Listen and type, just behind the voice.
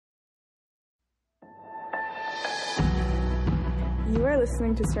You are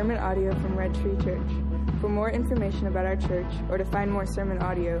listening to sermon audio from Red Tree Church. For more information about our church or to find more sermon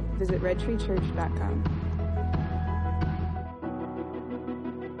audio, visit redtreechurch.com.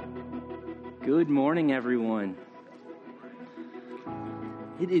 Good morning, everyone.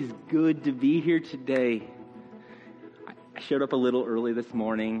 It is good to be here today. I showed up a little early this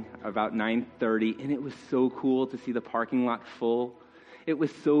morning, about 9:30, and it was so cool to see the parking lot full. It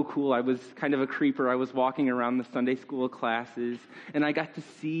was so cool. I was kind of a creeper. I was walking around the Sunday school classes, and I got to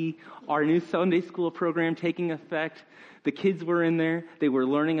see our new Sunday school program taking effect. The kids were in there. They were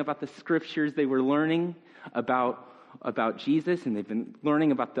learning about the scriptures. They were learning about Jesus, and they've been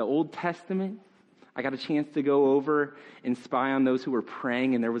learning about the Old Testament. I got a chance to go over and spy on those who were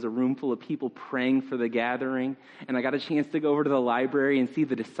praying, and there was a room full of people praying for the gathering. And I got a chance to go over to the library and see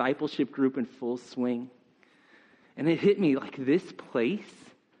the discipleship group in full swing. And it hit me like this place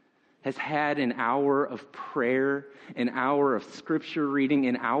has had an hour of prayer, an hour of scripture reading,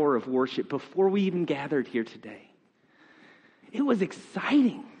 an hour of worship before we even gathered here today. It was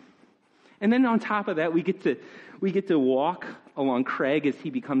exciting. And then on top of that, we get to walk along Craig as he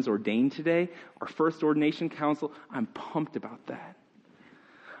becomes ordained today, our first ordination council. I'm pumped about that.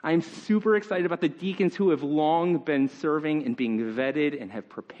 I'm super excited about the deacons who have long been serving and being vetted and have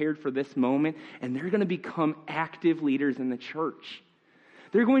prepared for this moment, and they're going to become active leaders in the church.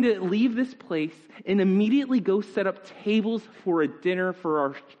 They're going to leave this place and immediately go set up tables for a dinner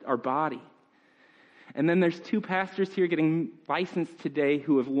for our body. And then there's two pastors here getting licensed today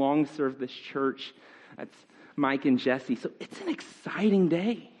who have long served this church. That's Mike and Jesse. So it's an exciting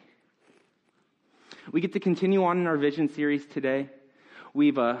day. We get to continue on in our vision series today.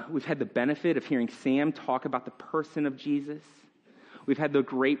 We've had the benefit of hearing Sam talk about the person of Jesus. We've had the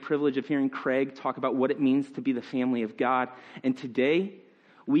great privilege of hearing Craig talk about what it means to be the family of God. And today,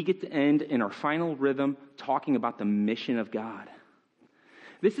 we get to end in our final rhythm talking about the mission of God.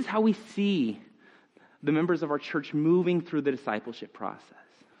 This is how we see the members of our church moving through the discipleship process,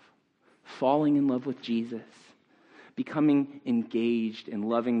 falling in love with Jesus, becoming engaged in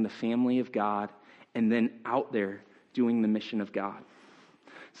loving the family of God, and then out there doing the mission of God.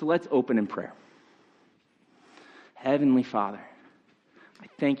 So let's open in prayer. Heavenly Father, I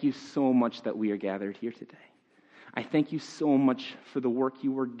thank you so much that we are gathered here today. I thank you so much for the work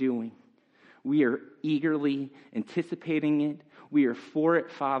you are doing. We are eagerly anticipating it. We are for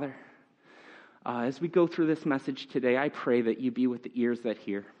it, Father. As we go through this message today, I pray that you be with the ears that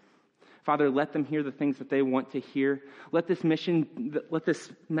hear. Father, let them hear the things that they want to hear. Let this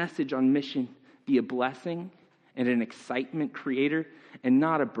message on mission be a blessing and an excitement creator and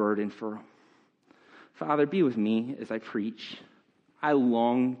not a burden for them. Father, be with me as I preach. I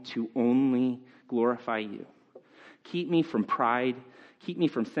long to only glorify you. Keep me from pride. Keep me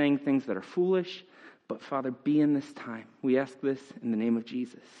from saying things that are foolish. But Father, be in this time. We ask this in the name of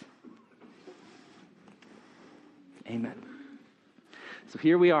Jesus. Amen. So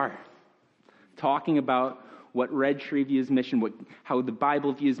here we are, talking about what Red Tree views mission, how the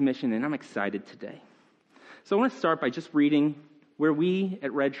Bible views mission, and I'm excited today. So I want to start by just reading where we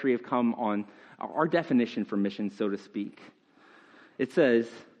at Red Tree have come on our definition for mission, so to speak. It says,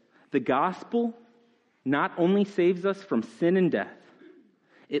 the gospel not only saves us from sin and death,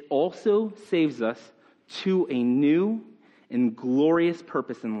 it also saves us to a new and glorious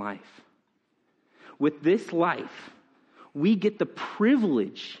purpose in life. With this life, we get the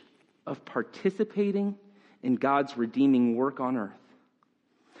privilege of participating in God's redeeming work on earth.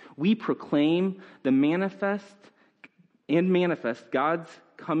 We proclaim manifest God's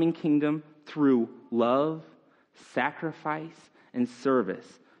coming kingdom through love, sacrifice, and service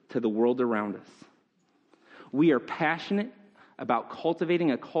to the world around us. We are passionate about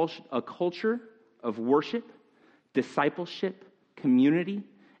cultivating a culture of worship, discipleship, community,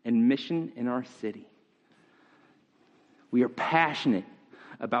 and mission in our city. We are passionate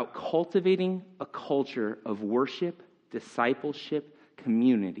about cultivating a culture of worship, discipleship,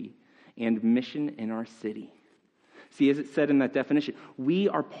 community, and mission in our city. See, as it said in that definition, we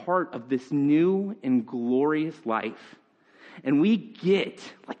are part of this new and glorious life. And we get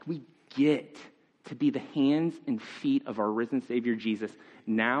to be the hands and feet of our risen Savior Jesus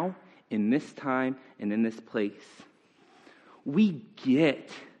now, in this time, and in this place. We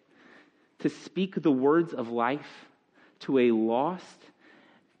get to speak the words of life to a lost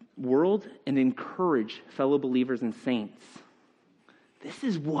world and encourage fellow believers and saints. This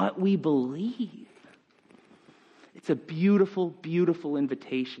is what we believe. It's a beautiful, beautiful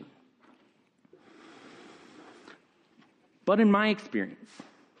invitation. But in my experience,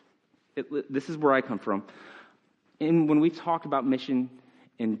 this is where I come from, and when we talk about mission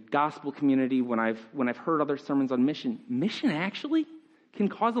in gospel community, when I've heard other sermons on mission actually can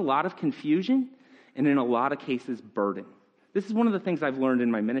cause a lot of confusion and in a lot of cases burden. This is one of the things I've learned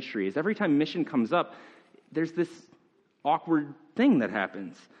in my ministry is every time mission comes up, there's this awkward thing that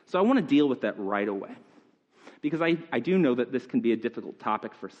happens. So I want to deal with that right away because I do know that this can be a difficult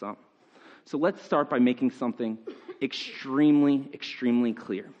topic for some. So let's start by making something extremely, extremely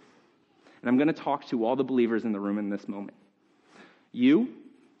clear. And I'm going to talk to all the believers in the room in this moment. You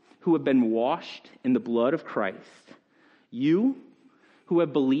who have been washed in the blood of Christ, you who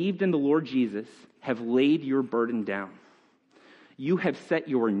have believed in the Lord Jesus, have laid your burden down. You have set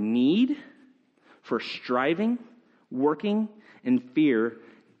your need for striving, working, and fear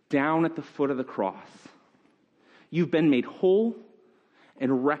down at the foot of the cross. You've been made whole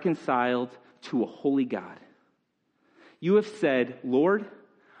and reconciled to a holy God. You have said, Lord,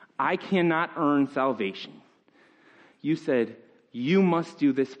 I cannot earn salvation. You said, you must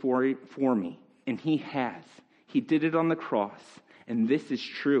do this for me. And he has. He did it on the cross. And this is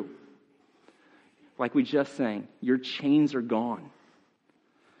true. Like we just sang, your chains are gone.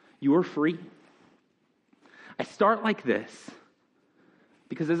 You are free. I start like this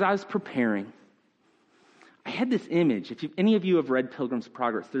because as I was preparing, I had this image. If any of you have read Pilgrim's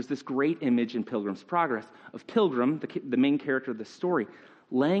Progress, there's this great image in Pilgrim's Progress of Pilgrim, the main character of the story,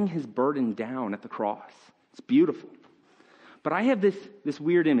 laying his burden down at the cross. It's beautiful. But I have this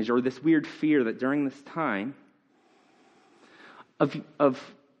weird image or this weird fear that during this time of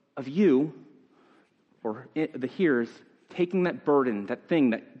you or the hearers taking that burden, that thing,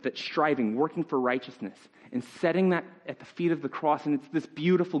 that striving, working for righteousness, and setting that at the feet of the cross, and it's this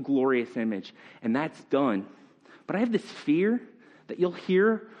beautiful, glorious image, and that's done. But I have this fear that you'll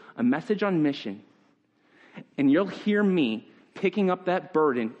hear a message on mission, and you'll hear me picking up that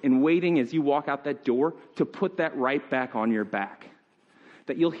burden and waiting as you walk out that door to put that right back on your back.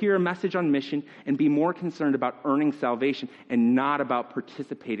 That you'll hear a message on mission and be more concerned about earning salvation and not about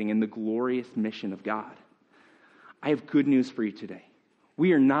participating in the glorious mission of God. I have good news for you today.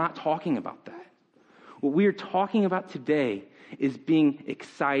 We are not talking about that. What we are talking about today is being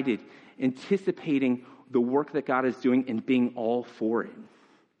excited, anticipating the work that God is doing and being all for it.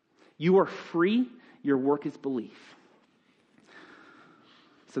 You are free. Your work is belief.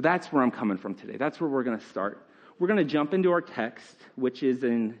 So that's where I'm coming from today. That's where we're going to start. We're going to jump into our text, which is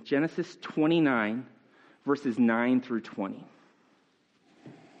in Genesis 29, verses 9 through 20.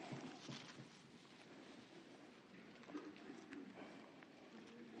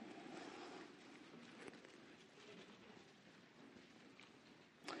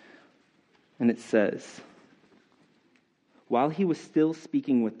 And it says, while he was still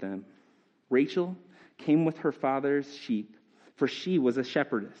speaking with them, Rachel came with her father's sheep, for she was a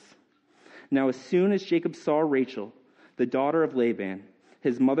shepherdess. Now as soon as Jacob saw Rachel, the daughter of Laban,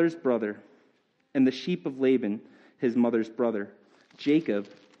 his mother's brother, and the sheep of Laban, his mother's brother, Jacob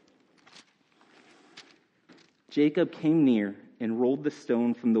came near and rolled the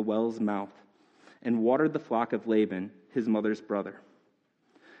stone from the well's mouth and watered the flock of Laban, his mother's brother.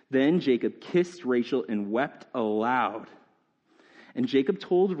 Then Jacob kissed Rachel and wept aloud. And Jacob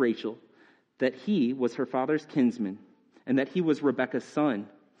told Rachel that he was her father's kinsman and that he was Rebekah's son.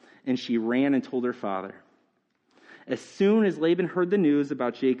 And she ran and told her father. As soon as Laban heard the news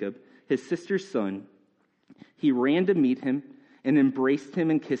about Jacob, his sister's son, he ran to meet him and embraced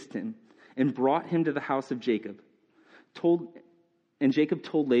him and kissed him and brought him to the house of Jacob. And Jacob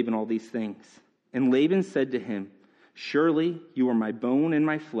told Laban all these things. And Laban said to him, surely you are my bone and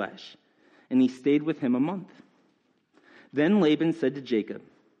my flesh. And he stayed with him a month. Then Laban said to Jacob,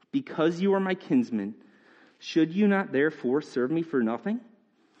 because you are my kinsman, should you not therefore serve me for nothing?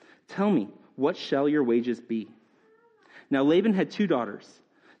 Tell me, what shall your wages be? Now Laban had 2 daughters.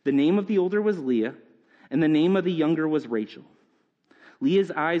 The name of the older was Leah, and the name of the younger was Rachel.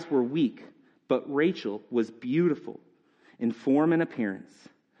 Leah's eyes were weak, but Rachel was beautiful in form and appearance.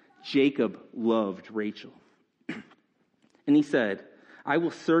 Jacob loved Rachel. And he said, I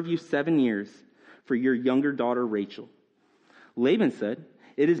will serve you 7 years for your younger daughter Rachel. Laban said,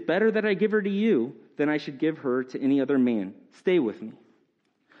 it is better that I give her to you than I should give her to any other man. Stay with me.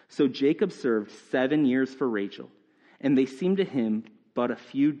 So Jacob served 7 years for Rachel, and they seemed to him but a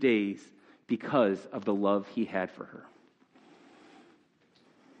few days because of the love he had for her.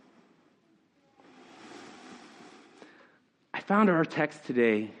 I found our text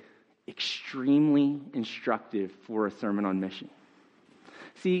today extremely instructive for a sermon on mission.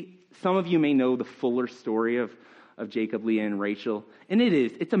 See, some of you may know the fuller story of Jacob, Leah, and Rachel, and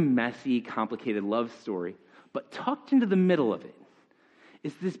it's a messy, complicated love story, but tucked into the middle of it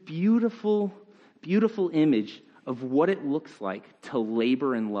is this beautiful, beautiful image of what it looks like to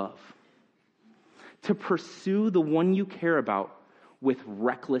labor in love, to pursue the one you care about with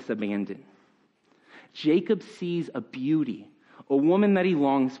reckless abandon. Jacob sees a beauty, a woman that he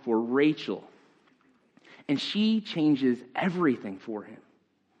longs for, Rachel, and she changes everything for him.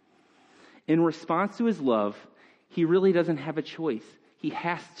 In response to his love, he really doesn't have a choice. He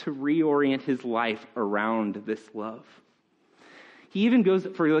has to reorient his life around this love. He even goes,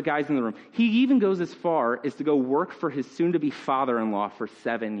 for the guys in the room, he even goes as far as to go work for his soon-to-be father-in-law for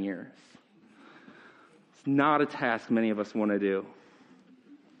 7 years. It's not a task many of us want to do.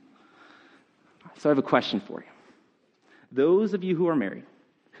 So I have a question for you. Those of you who are married,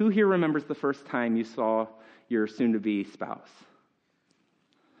 who here remembers the first time you saw your soon-to-be spouse?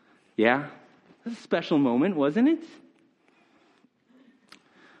 Yeah? It was a special moment, wasn't it?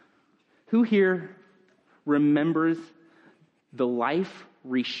 Who here remembers the life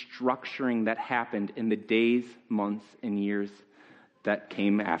restructuring that happened in the days, months, and years that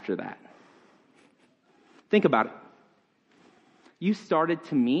came after that? Think about it. You started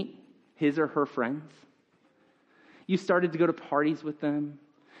to meet his or her friends. You started to go to parties with them.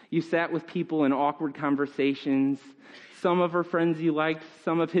 You sat with people in awkward conversations. Some of her friends you liked,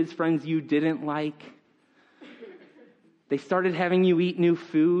 some of his friends you didn't like. They started having you eat new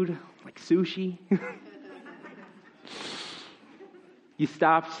food, like sushi. You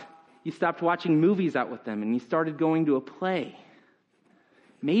stopped watching movies out with them, and you started going to a play.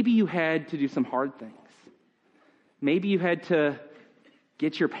 Maybe you had to do some hard things. Maybe you had to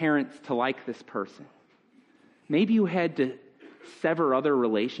get your parents to like this person. Maybe you had to sever other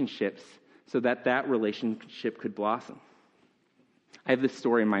relationships so that that relationship could blossom. I have this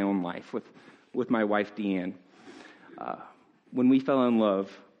story in my own life with my wife, Deanne. When we fell in love,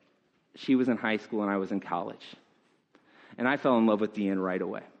 she was in high school and I was in college. And I fell in love with Deanne right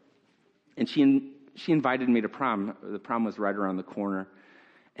away. And she invited me to prom. The prom was right around the corner.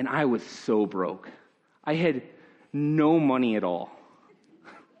 And I was so broke. I had no money at all.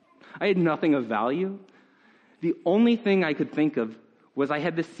 I had nothing of value. The only thing I could think of was I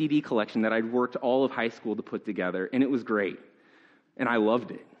had this CD collection that I'd worked all of high school to put together, and it was great. And I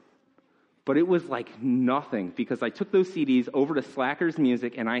loved it. But it was like nothing, because I took those CDs over to Slackers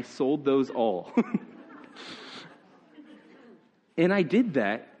Music, and I sold those all. And I did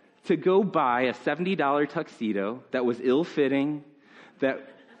that to go buy a $70 tuxedo that was ill-fitting, that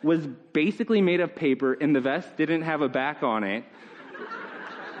was basically made of paper, and the vest didn't have a back on it.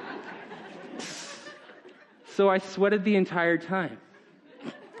 So I sweated the entire time.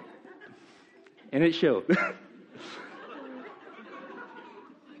 And it showed.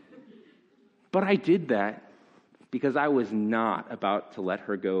 But I did that because I was not about to let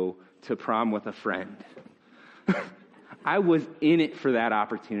her go to prom with a friend. I was in it for that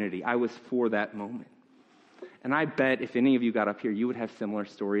opportunity. I was for that moment. And I bet if any of you got up here, you would have similar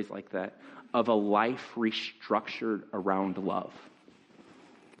stories like that of a life restructured around love.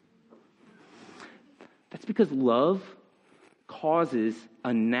 That's because love causes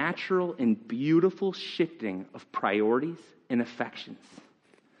a natural and beautiful shifting of priorities and affections.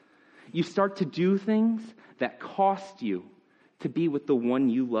 You start to do things that cost you to be with the one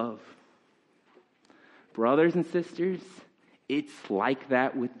you love. Brothers and sisters, it's like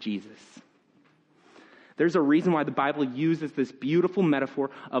that with Jesus. There's a reason why the Bible uses this beautiful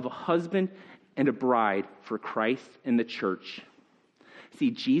metaphor of a husband and a bride for Christ and the church.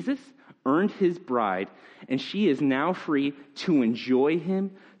 See, Jesus earned his bride, and she is now free to enjoy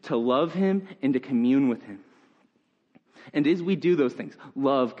him, to love him, and to commune with him. And as we do those things,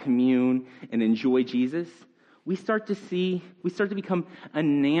 love, commune, and enjoy Jesus, we start to become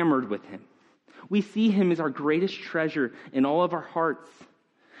enamored with him. We see him as our greatest treasure in all of our hearts.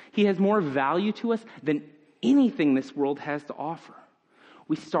 He has more value to us than anything this world has to offer.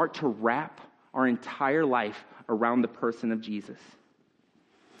 We start to wrap our entire life around the person of Jesus.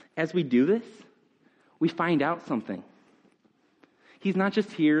 As we do this, we find out something. He's not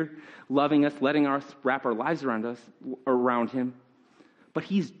just here loving us, letting us wrap our lives around him, but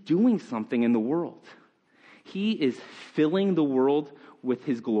he's doing something in the world. He is filling the world with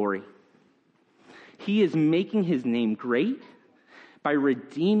his glory. He is making his name great by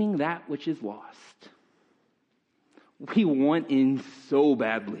redeeming that which is lost. We want in so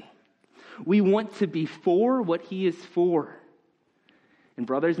badly. We want to be for what he is for. And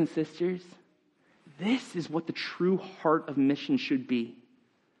brothers and sisters, this is what the true heart of mission should be.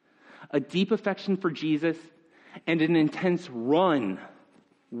 A deep affection for Jesus and an intense run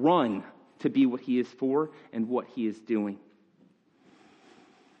to be what he is for and what he is doing.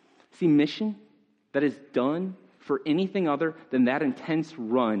 See, mission that is done for anything other than that intense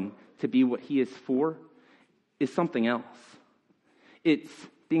run to be what he is for is something else. It's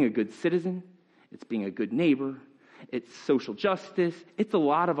being a good citizen. It's being a good neighbor. It's social justice. It's a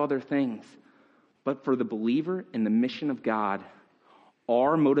lot of other things. But for the believer in the mission of God,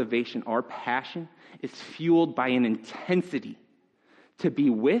 our motivation, our passion is fueled by an intensity to be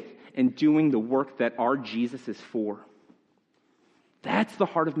with and doing the work that our Jesus is for. That's the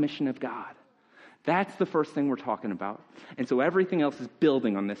heart of mission of God. That's the first thing we're talking about. And so everything else is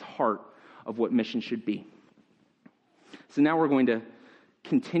building on this heart of what mission should be. So now we're going to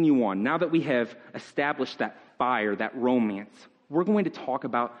continue on. Now that we have established that fire, that romance, we're going to talk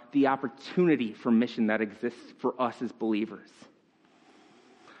about the opportunity for mission that exists for us as believers.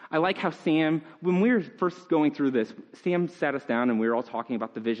 I like how Sam, when we were first going through this, Sam sat us down and we were all talking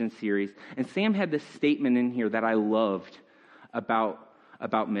about the Vision series, and Sam had this statement in here that I loved about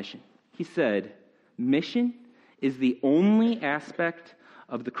mission. He said, mission is the only aspect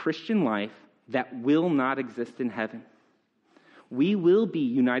of the Christian life that will not exist in heaven. We will be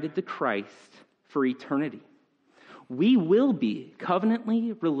united to Christ for eternity. We will be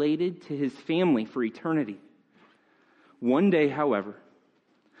covenantly related to his family for eternity. One day, however,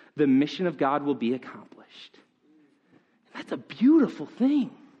 the mission of God will be accomplished. And that's a beautiful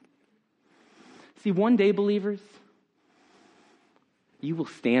thing. See, one day, believers, you will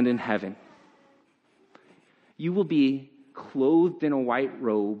stand in heaven. You will be clothed in a white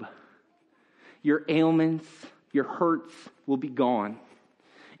robe. Your ailments, your hurts will be gone.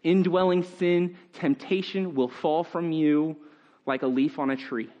 Indwelling sin, temptation will fall from you like a leaf on a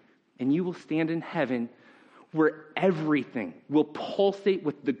tree. And you will stand in heaven where everything will pulsate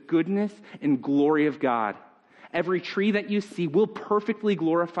with the goodness and glory of God. Every tree that you see will perfectly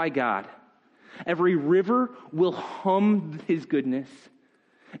glorify God. Every river will hum his goodness.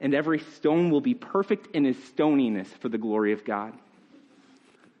 And every stone will be perfect in his stoniness for the glory of God.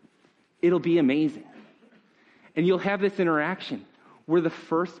 It'll be amazing. And you'll have this interaction where the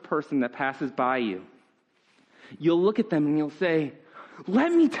first person that passes by you, you'll look at them and you'll say,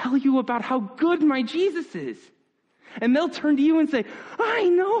 let me tell you about how good my Jesus is. And they'll turn to you and say, I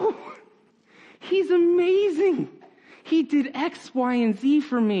know. He's amazing. He did X, Y, and Z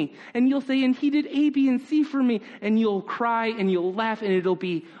for me. And you'll say, and he did A, B, and C for me. And you'll cry and you'll laugh and it'll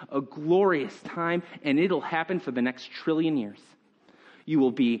be a glorious time and it'll happen for the next trillion years. You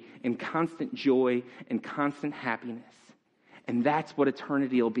will be in constant joy and constant happiness. And that's what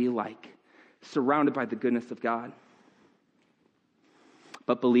eternity will be like, surrounded by the goodness of God.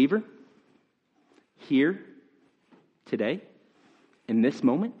 But believer, here, today, in this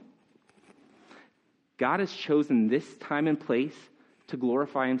moment, God has chosen this time and place to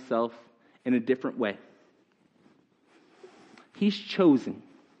glorify himself in a different way. He's chosen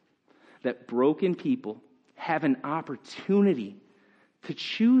that broken people have an opportunity to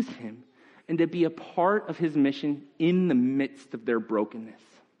choose him and to be a part of his mission in the midst of their brokenness.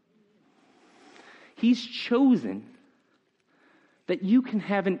 He's chosen that you can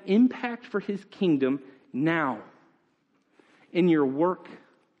have an impact for his kingdom now, in your work,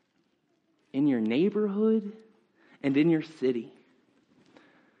 in your neighborhood, and in your city.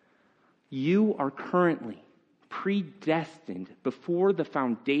 You are currently predestined before the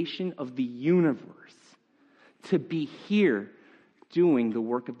foundation of the universe to be here doing the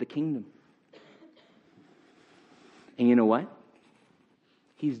work of the kingdom. And you know what?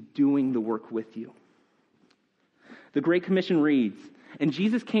 He's doing the work with you. The Great Commission reads, and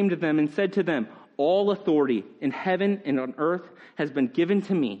Jesus came to them and said to them, all authority in heaven and on earth has been given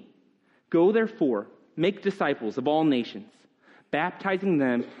to me. Go therefore, make disciples of all nations, baptizing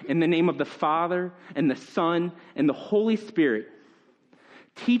them in the name of the Father and the Son and the Holy Spirit,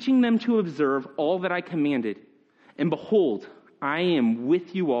 teaching them to observe all that I commanded. And behold, I am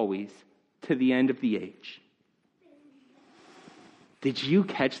with you always to the end of the age. Did you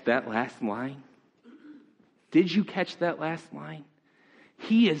catch that last line? Did you catch that last line?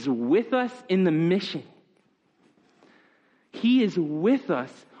 He is with us in the mission. He is with us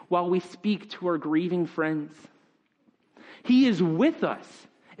while we speak to our grieving friends. He is with us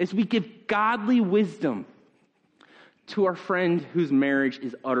as we give godly wisdom to our friend whose marriage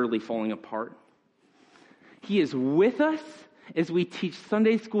is utterly falling apart. He is with us as we teach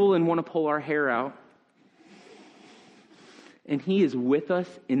Sunday school and want to pull our hair out. And he is with us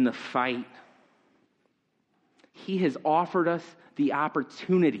in the fight. He has offered us the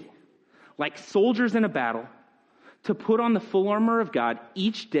opportunity, like soldiers in a battle, to put on the full armor of God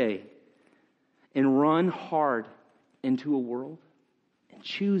each day and run hard into a world and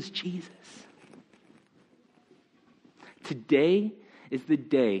choose Jesus. Today is the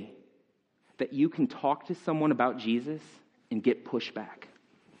day that you can talk to someone about Jesus and get pushback.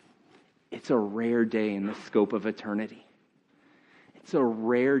 It's a rare day in the scope of eternity. It's a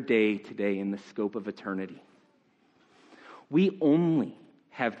rare day today in the scope of eternity. We only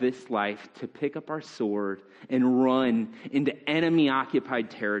have this life to pick up our sword and run into enemy-occupied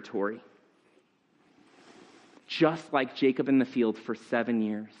territory. Just like Jacob in the field for 7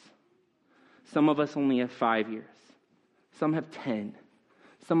 years. Some of us only have 5 years. Some have 10.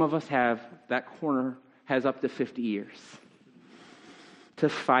 Some of us have, that corner has up to 50 years to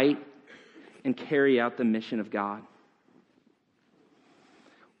fight and carry out the mission of God.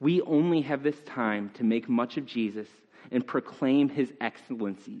 We only have this time to make much of Jesus and proclaim his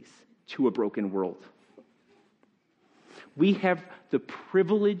excellencies to a broken world. We have the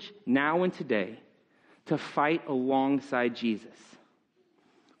privilege now and today to fight alongside Jesus.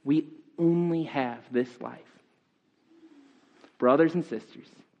 We only have this life. Brothers and sisters,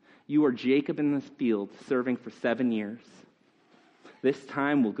 you are Jacob in this field serving for 7 years. This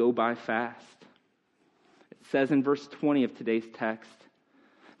time will go by fast. It says in verse 20 of today's text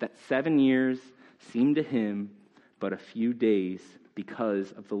that 7 years seemed to him but a few days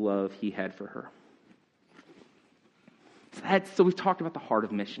because of the love he had for her. So we've talked about the heart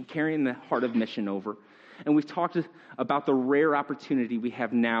of mission, carrying the heart of mission over. And we've talked about the rare opportunity we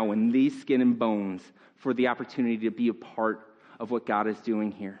have now in these skin and bones for the opportunity to be a part of what God is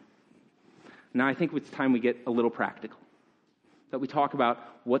doing here. Now I think it's time we get a little practical, that we talk about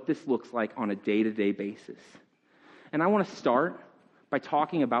what this looks like on a day-to-day basis. And I want to start by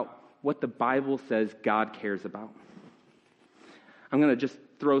talking about what the Bible says God cares about. I'm going to just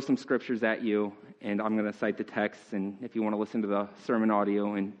throw some scriptures at you, and I'm going to cite the texts, and if you want to listen to the sermon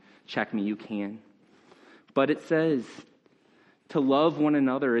audio and check me, you can. But it says, to love one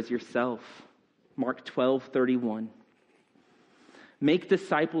another as yourself, Mark 12:31. Make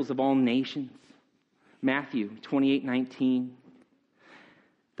disciples of all nations, Matthew 28:19.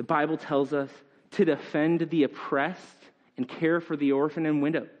 The Bible tells us to defend the oppressed and care for the orphan and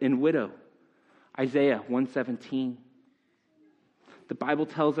widow, Isaiah 1:17. The Bible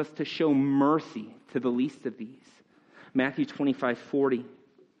tells us to show mercy to the least of these, Matthew 25:40.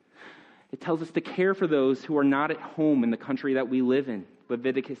 It tells us to care for those who are not at home in the country that we live in,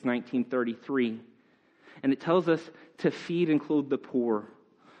 Leviticus 19:33. And it tells us to feed and clothe the poor,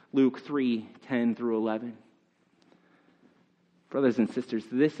 Luke 3:10 through 11. Brothers and sisters,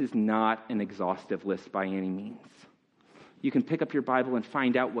 this is not an exhaustive list by any means. You can pick up your Bible and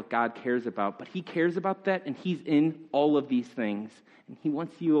find out what God cares about, but he cares about that, and he's in all of these things, and he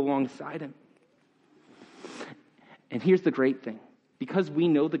wants you alongside him. And here's the great thing. Because we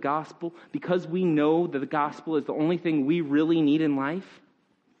know the gospel, because we know that the gospel is the only thing we really need in life,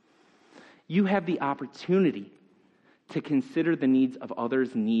 you have the opportunity to consider the needs of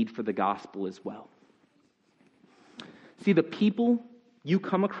others' need for the gospel as well. See, the people you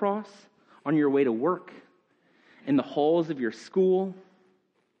come across on your way to work, in the halls of your school,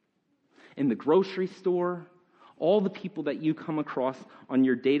 in the grocery store, all the people that you come across on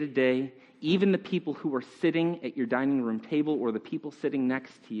your day-to-day, even the people who are sitting at your dining room table or the people sitting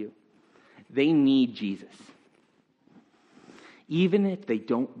next to you, they need Jesus. Even if they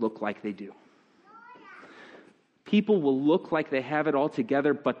don't look like they do. People will look like they have it all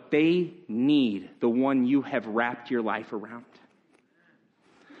together, but they need the one you have wrapped your life around.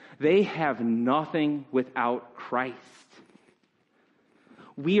 They have nothing without Christ.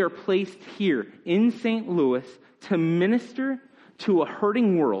 We are placed here in St. Louis to minister to a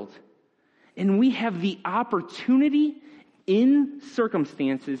hurting world, and we have the opportunity in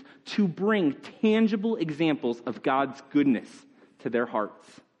circumstances to bring tangible examples of God's goodness to their hearts.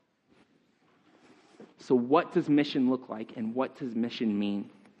 So what does mission look like, and what does mission mean?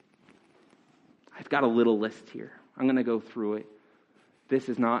 I've got a little list here. I'm going to go through it. This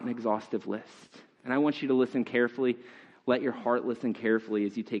is not an exhaustive list. And I want you to listen carefully. Let your heart listen carefully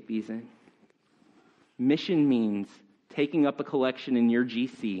as you take these in. Mission means taking up a collection in your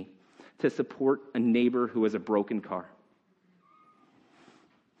GC to support a neighbor who has a broken car.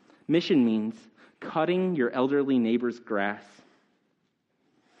 Mission means cutting your elderly neighbor's grass.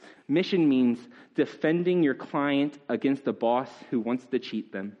 Mission means defending your client against a boss who wants to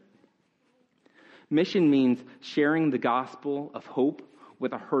cheat them. Mission means sharing the gospel of hope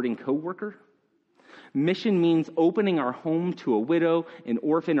with a hurting coworker. Mission means opening our home to a widow, an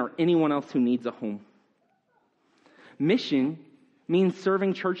orphan, or anyone else who needs a home. Mission means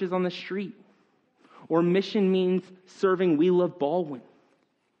serving churches on the street. Or mission means serving We Love Baldwin.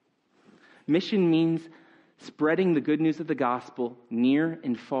 Mission means spreading the good news of the gospel near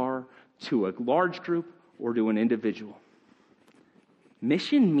and far to a large group or to an individual.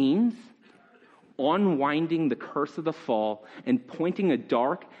 Mission means unwinding the curse of the fall and pointing a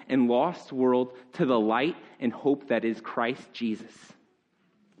dark and lost world to the light and hope that is Christ Jesus.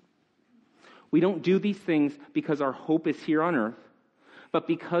 We don't do these things because our hope is here on earth, but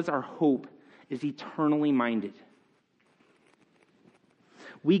because our hope is eternally minded.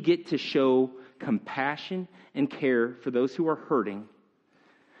 We get to show compassion and care for those who are hurting,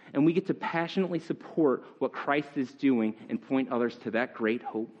 and we get to passionately support what Christ is doing and point others to that great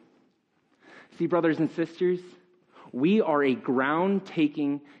hope. See, brothers and sisters, we are a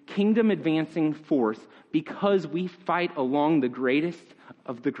ground-taking, kingdom-advancing force because we fight along the greatest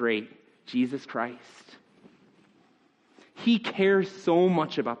of the great, Jesus Christ. He cares so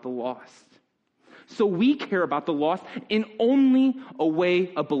much about the lost. So we care about the lost in only a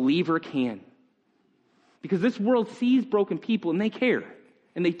way a believer can. Because this world sees broken people and they care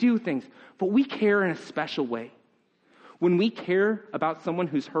and they do things, but we care in a special way. When we care about someone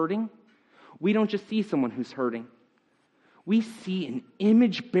who's hurting, we don't just see someone who's hurting. We see an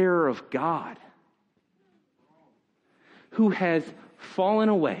image bearer of God who has fallen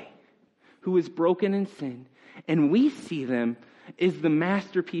away, who is broken in sin, and we see them as the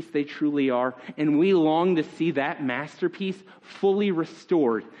masterpiece they truly are, and we long to see that masterpiece fully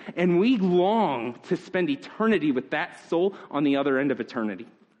restored, and we long to spend eternity with that soul on the other end of eternity.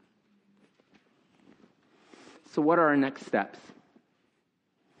 So what are our next steps?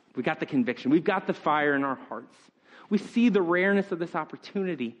 We got the conviction. We've got the fire in our hearts. We see the rareness of this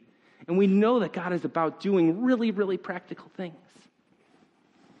opportunity, and we know that God is about doing really, really practical things.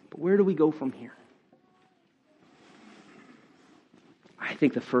 But where do we go from here? I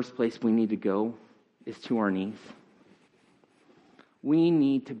think the first place we need to go is to our knees. We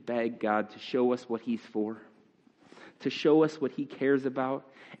need to beg God to show us what He's for, to show us what He cares about,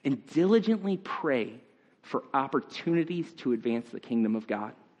 and diligently pray for opportunities to advance the kingdom of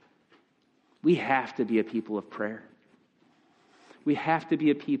God. We have to be a people of prayer. We have to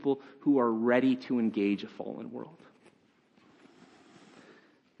be a people who are ready to engage a fallen world.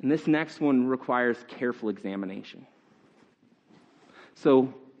 And this next one requires careful examination.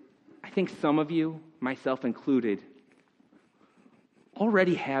 So I think some of you, myself included,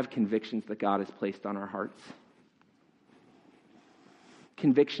 already have convictions that God has placed on our hearts.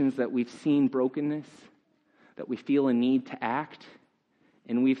 Convictions that we've seen brokenness, that we feel a need to act,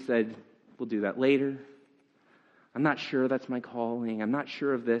 and we've said, we'll do that later. I'm not sure that's my calling. I'm not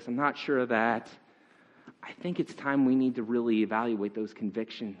sure of this. I'm not sure of that. I think it's time we need to really evaluate those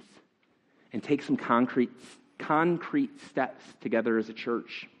convictions and take some concrete steps together as a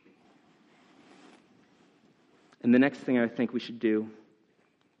church. And the next thing I think we should do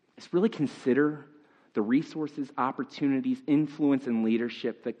is really consider the resources, opportunities, influence, and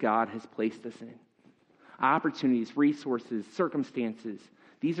leadership that God has placed us in. Opportunities, resources, circumstances.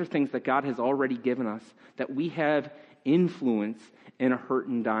 These are things that God has already given us that we have influence in a hurt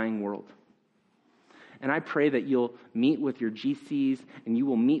and dying world. And I pray that you'll meet with your GCs, and you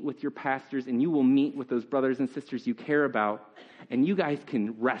will meet with your pastors, and you will meet with those brothers and sisters you care about, and you guys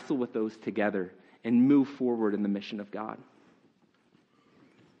can wrestle with those together and move forward in the mission of God.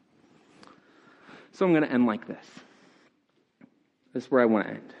 So I'm going to end like this. This is where I want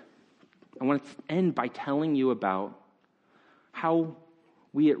to end. I want to end by telling you about how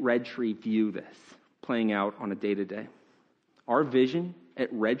we at Red Tree view this playing out on a day-to-day. Our vision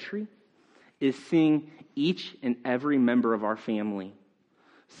at Red Tree is seeing each and every member of our family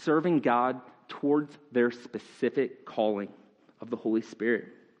serving God towards their specific calling of the Holy Spirit.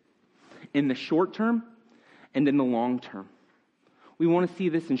 In the short term and in the long term. We want to see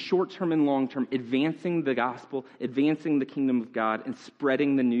this in short term and long term, advancing the gospel, advancing the kingdom of God, and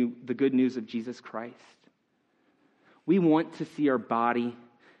spreading the good news of Jesus Christ. We want to see our body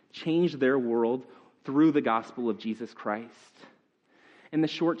change their world through the gospel of Jesus Christ. In the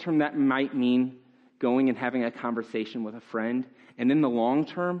short term, that might mean going and having a conversation with a friend. And in the long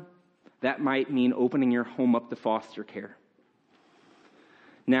term, that might mean opening your home up to foster care.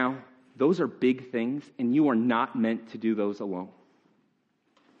 Now, those are big things, and you are not meant to do those alone.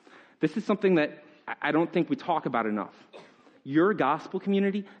 This is something that I don't think we talk about enough. Your gospel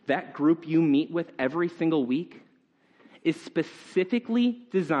community, that group you meet with every single week, is specifically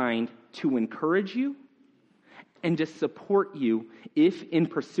designed to encourage you and to support you if in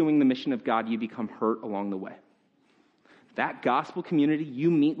pursuing the mission of God you become hurt along the way. That gospel community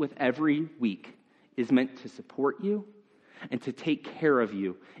you meet with every week is meant to support you and to take care of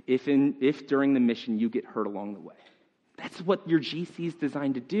you if during the mission you get hurt along the way. That's what your GC is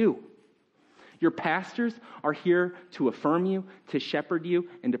designed to do. Your pastors are here to affirm you, to shepherd you,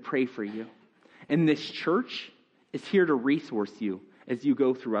 and to pray for you. And this church is here to resource you as you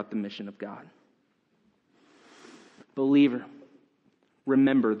go throughout the mission of God. Believer,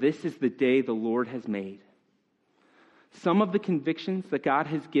 remember, this is the day the Lord has made. Some of the convictions that God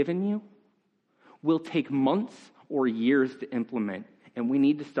has given you will take months or years to implement, and we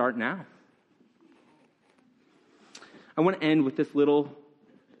need to start now. I want to end with this little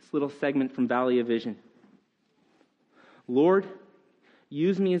segment from Valley of Vision. Lord,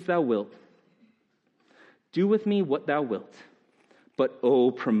 use me as thou wilt. Do with me what thou wilt. But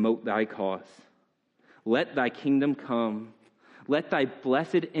promote thy cause. Let thy kingdom come. Let thy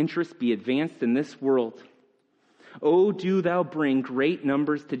blessed interest be advanced in this world. Do thou bring great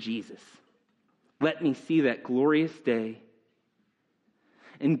numbers to Jesus. Let me see that glorious day.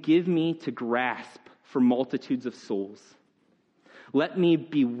 And give me to grasp for multitudes of souls. Let me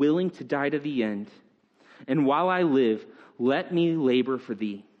be willing to die to the end. And while I live, let me labor for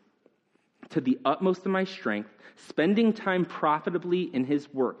thee to the utmost of my strength, spending time profitably in his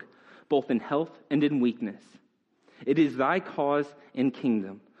work, both in health and in weakness. It is thy cause and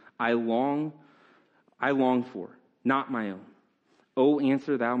kingdom I long for, not my own.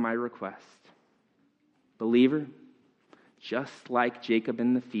 Answer thou my request. Believer, just like Jacob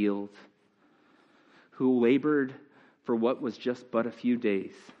in the field, who labored for what was just but a few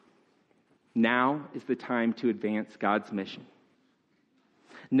days, now is the time to advance God's mission.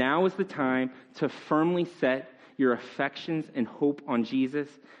 Now is the time to firmly set your affections and hope on Jesus,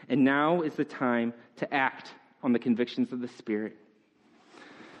 and now is the time to act on the convictions of the Spirit.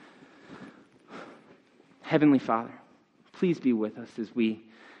 Heavenly Father, please be with us as we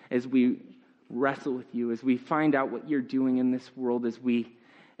wrestle with you, as we find out what you're doing in this world, as we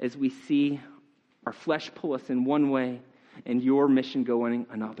see our flesh pull us in one way and your mission going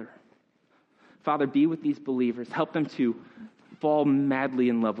another. Father, be with these believers. Help them to fall madly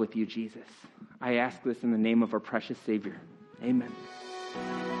in love with you, Jesus. I ask this in the name of our precious Savior. Amen.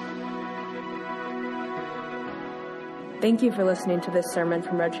 Thank you for listening to this sermon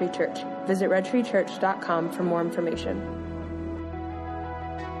from Red Tree Church. Visit redtreechurch.com for more information.